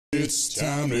It's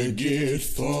time to get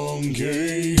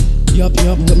funky. Yup,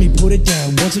 let me put it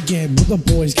down once again with the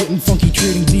boys getting funky,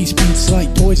 treating these beats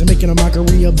like toys and making a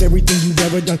mockery of everything you've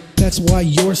ever done. That's why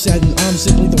you're sad and I'm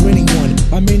simply the winning one.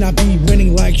 I may not be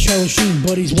winning like Charlie Sheen,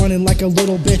 but he's running like a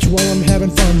little bitch while I'm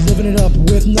having fun, living it up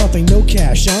with nothing, no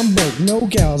cash. I'm broke, no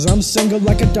gals, I'm single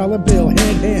like a dollar bill,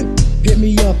 hand. Hit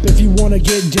me up if you wanna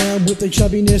get down with the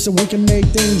chubbiness so we can make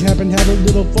things happen. Have a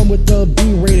little fun with the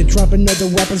B-rated, dropping other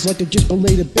rappers like they're just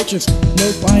belated bitches.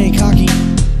 Nope, I ain't cocky,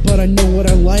 but I know what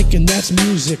I like, and that's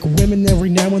music. Women every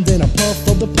now and then, a puff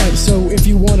of the pipe. So if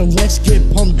you wanna, let's get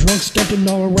pumped, drunk, stumping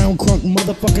all around crunk,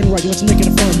 motherfucking right. Let's make it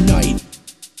a fun night.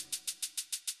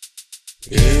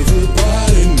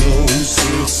 Everybody knows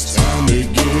it's time to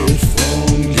get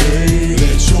funky.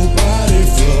 Let your body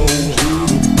flow to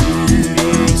the beat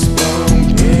it's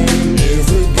bumping.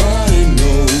 Everybody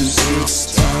knows it's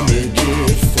time to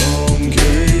get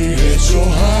funky. Let your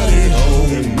hottie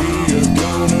hold and we are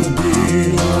gonna be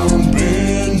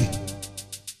lumping.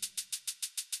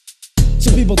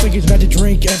 Some people think it's bad to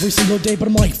drink every single day, but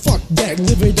I'm like, fuck that,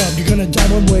 live it up. You're gonna die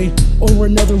one way or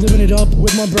another, living it up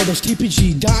with my brothers.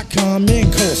 TPG.com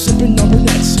and Cole, sipping number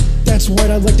nets. That's right,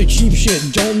 I like the cheap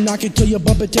shit. Don't knock it till you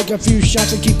bump it, take a few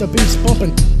shots and keep the beats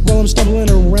bumping while I'm stumbling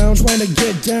around trying to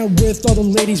get down with all the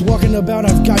ladies walking about.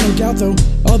 I've got no doubt though,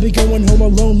 I'll be going home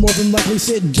alone, more than likely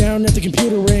sitting down at the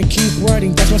computer and keep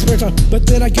writing. That's my spare time. But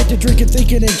then I get to drinking,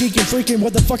 thinking and geeking, freaking.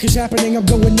 What the fuck is happening? I'm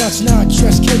going nuts, not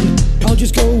just kidding. I'll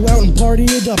just go out and party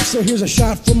it up. So here's a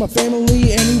shot for my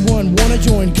family. Anyone wanna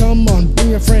join? Come on, bring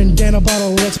your friend and a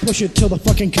bottle. Let's push it till the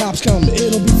fucking cops come.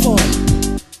 It'll be fun.